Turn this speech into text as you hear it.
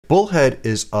Bullhead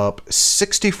is up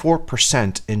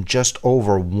 64% in just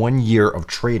over 1 year of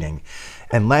trading.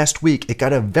 And last week, it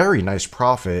got a very nice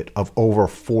profit of over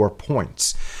 4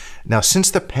 points. Now, since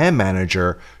the PAMM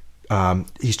manager,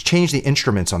 he's changed the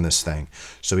instruments on this thing.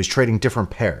 So he's trading different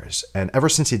pairs. And ever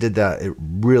since he did that, it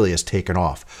really has taken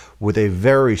off. With a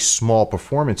very small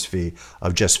performance fee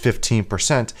of just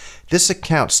 15%, this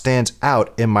account stands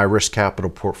out in my risk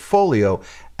capital portfolio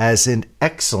as an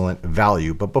excellent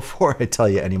value. But before I tell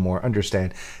you any more,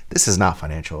 understand this is not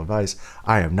financial advice.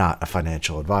 I am not a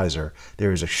financial advisor.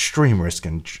 There is extreme risk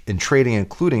in trading,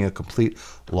 including a complete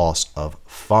loss of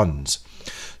funds.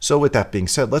 So with that being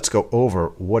said, let's go over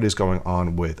what is going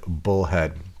on with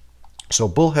Bullhead. So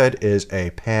Bullhead is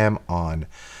a PAMM on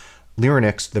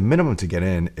Lyrinix. The minimum to get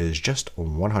in is just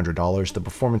 $100. The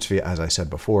performance fee, as I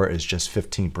said before, is just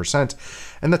 15%,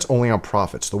 and that's only on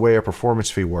profits. The way a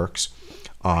performance fee works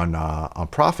on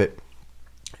profit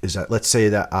is that, let's say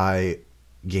that I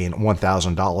gain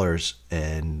 $1,000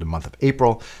 in the month of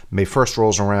April. May 1st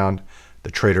rolls around, the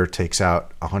trader takes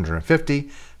out $150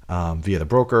 via the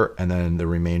broker, and then the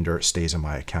remainder stays in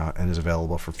my account and is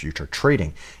available for future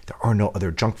trading. There are no other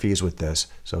junk fees with this,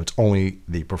 so it's only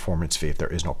the performance fee. If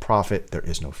there is no profit, there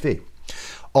is no fee.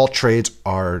 All trades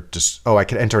are just, I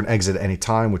can enter and exit at any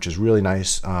time, which is really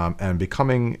nice, and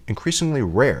becoming increasingly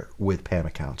rare with PAMM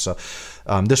accounts. So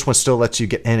this one still lets you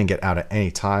get in and get out at any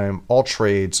time. All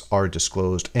trades are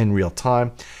disclosed in real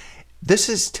time. This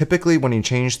is typically when you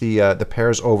change the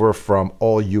pairs over from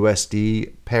all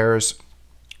USD pairs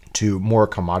to more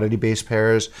commodity-based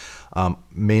pairs,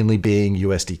 mainly being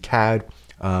USD CAD.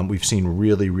 We've seen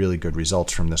really, really good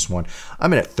results from this one.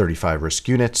 I'm in at 35 risk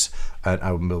units, and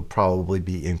I will probably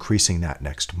be increasing that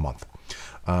next month.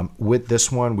 With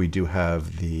this one, we do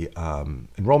have the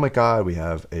enrollment guide. We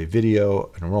have a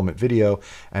video, an enrollment video.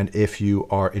 And if you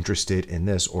are interested in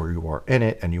this, or you are in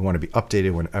it and you want to be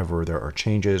updated whenever there are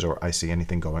changes or I see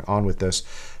anything going on with this,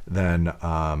 then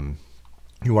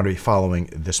you want to be following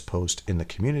this post in the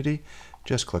community,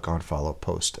 just click on follow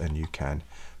post and you can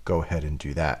go ahead and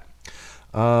do that.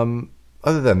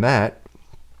 Other than that,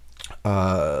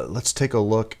 let's take a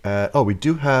look at, we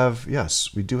do have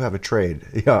a trade,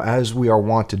 as we are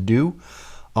wont to do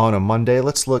on a Monday.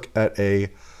 Let's look at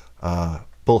a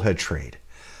Bullhead trade.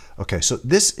 Okay, so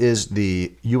this is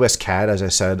the US CAD. As I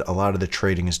said, a lot of the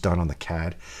trading is done on the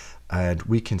CAD, and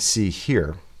we can see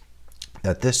here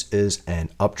that this is an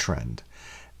uptrend.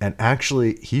 And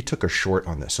actually, he took a short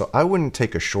on this. So I wouldn't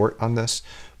take a short on this,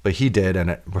 but he did, and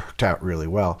it worked out really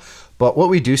well. But what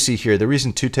we do see here, the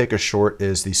reason to take a short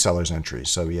is the seller's entry.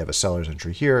 So we have a seller's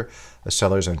entry here, a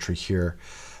seller's entry here,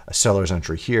 a seller's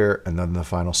entry here, and then the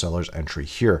final seller's entry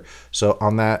here. So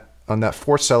on that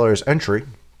fourth seller's entry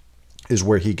is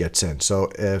where he gets in.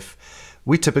 So if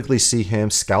we typically see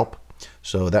him scalp,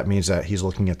 so that means that he's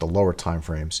looking at the lower time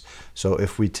frames. So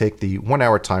if we take the 1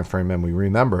 hour time frame and we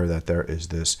remember that there is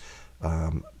this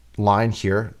line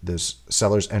here, this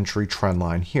seller's entry trend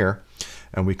line here,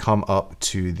 and we come up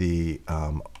to the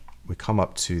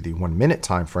 1 minute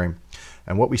time frame,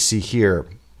 and what we see here,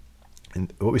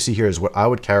 is what I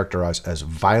would characterize as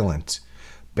violent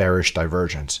bearish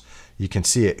divergence. You can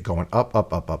see it going up,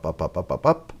 up, up, up, up, up, up, up,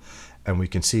 up. And we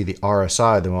can see the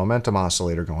RSI, the momentum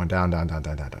oscillator, going down, down, down,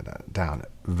 down, down, down, down, down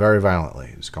very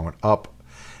violently. It's going up.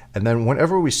 And then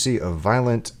whenever we see a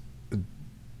violent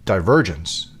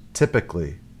divergence,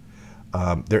 typically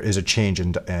there is a change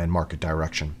in market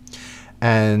direction.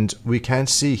 And we can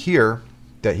see here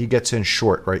that he gets in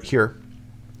short right here.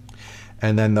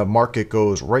 And then the market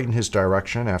goes right in his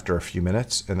direction after a few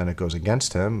minutes, and then it goes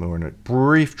against him. We're in a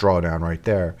brief drawdown right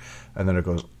there. And then it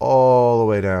goes all the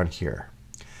way down here.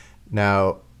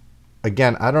 Now,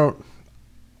 again, I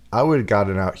would have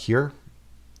gotten out here,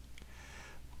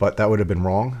 but that would have been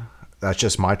wrong. That's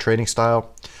just my trading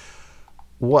style.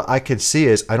 What I could see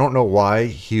is, I don't know why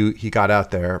he got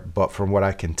out there, but from what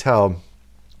I can tell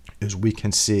is we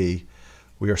can see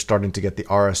we are starting to get the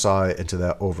RSI into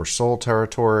that oversold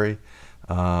territory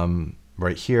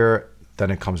right here.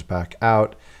 Then it comes back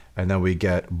out, and then we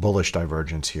get bullish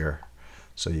divergence here.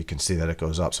 So you can see that it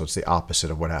goes up. So it's the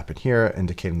opposite of what happened here,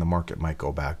 indicating the market might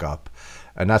go back up.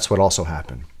 And that's what also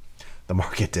happened. The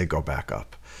market did go back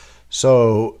up.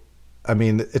 So, I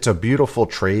mean, it's a beautiful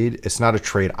trade. It's not a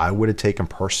trade I would have taken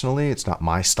personally. It's not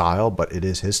my style, but it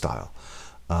is his style.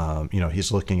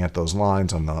 He's looking at those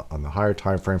lines on the higher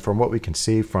time frame. From what we can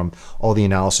see from all the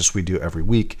analysis we do every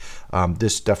week,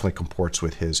 this definitely comports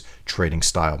with his trading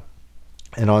style.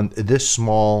 And on this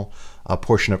small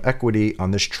portion of equity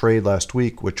on this trade last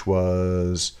week, which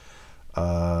was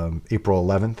April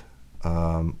 11th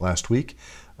last week,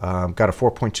 got a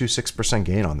 4.26%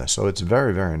 gain on this. So it's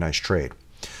very, very nice trade.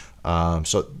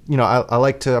 So, you know,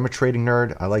 I'm a trading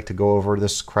nerd. I like to go over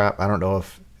this crap. I don't know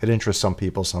if it interests some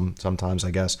people sometimes,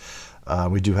 I guess.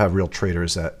 We do have real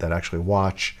traders that actually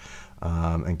watch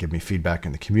and give me feedback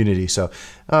in the community. So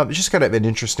it's just kind of an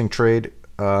interesting trade.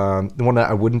 The one that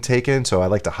I wouldn't take in, so I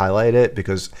like to highlight it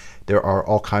because there are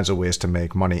all kinds of ways to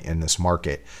make money in this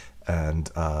market. And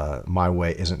my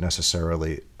way isn't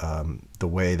necessarily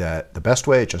the best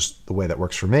way, just the way that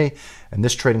works for me. And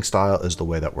this trading style is the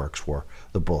way that works for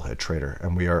the Bullhead trader.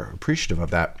 And we are appreciative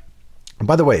of that. And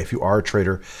by the way, if you are a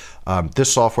trader,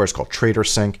 this software is called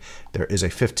TraderSync. There is a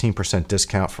 15%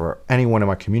 discount for anyone in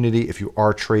my community. If you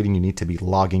are trading, you need to be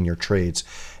logging your trades.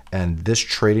 And this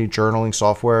trading journaling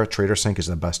software, TraderSync, is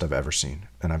the best I've ever seen.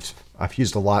 And I've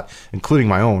used a lot, including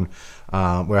my own,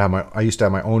 where I used to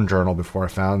have my own journal before I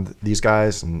found these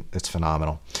guys, and it's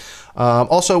phenomenal.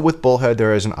 Also with Bullhead,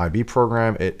 there is an IB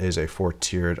program. It is a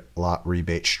 4-tiered lot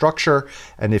rebate structure.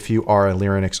 And if you are a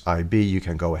Lyrinx IB, you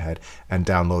can go ahead and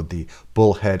download the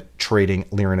Bullhead Trading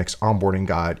Lyrinx Onboarding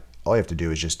Guide. All you have to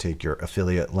do is just take your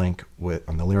affiliate link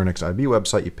on the Lyrinx IB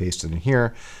website, you paste it in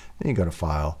here, then you go to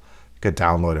File, you can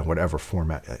download in whatever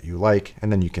format that you like,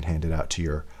 and then you can hand it out to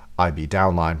your IB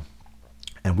downline.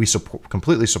 And we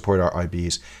completely support our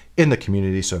IBs in the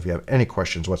community. So if you have any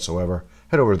questions whatsoever,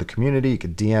 head over to the community. You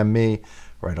can DM me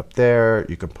right up there.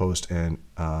 You can post in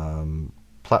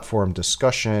platform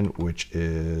discussion, which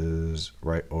is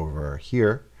right over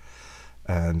here.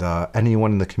 And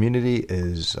anyone in the community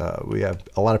we have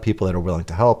a lot of people that are willing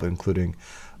to help, including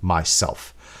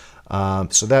myself.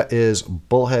 So that is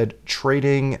Bullhead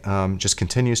Trading. Just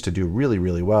continues to do really,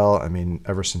 really well. I mean,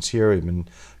 ever since here, we've been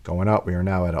going up. We are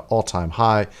now at an all-time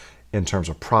high in terms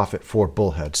of profit for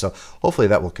Bullhead. So hopefully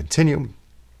that will continue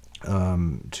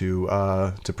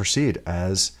to proceed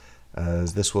as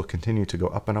this will continue to go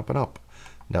up and up and up.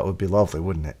 That would be lovely,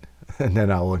 wouldn't it? And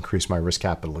then I'll increase my risk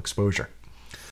capital exposure.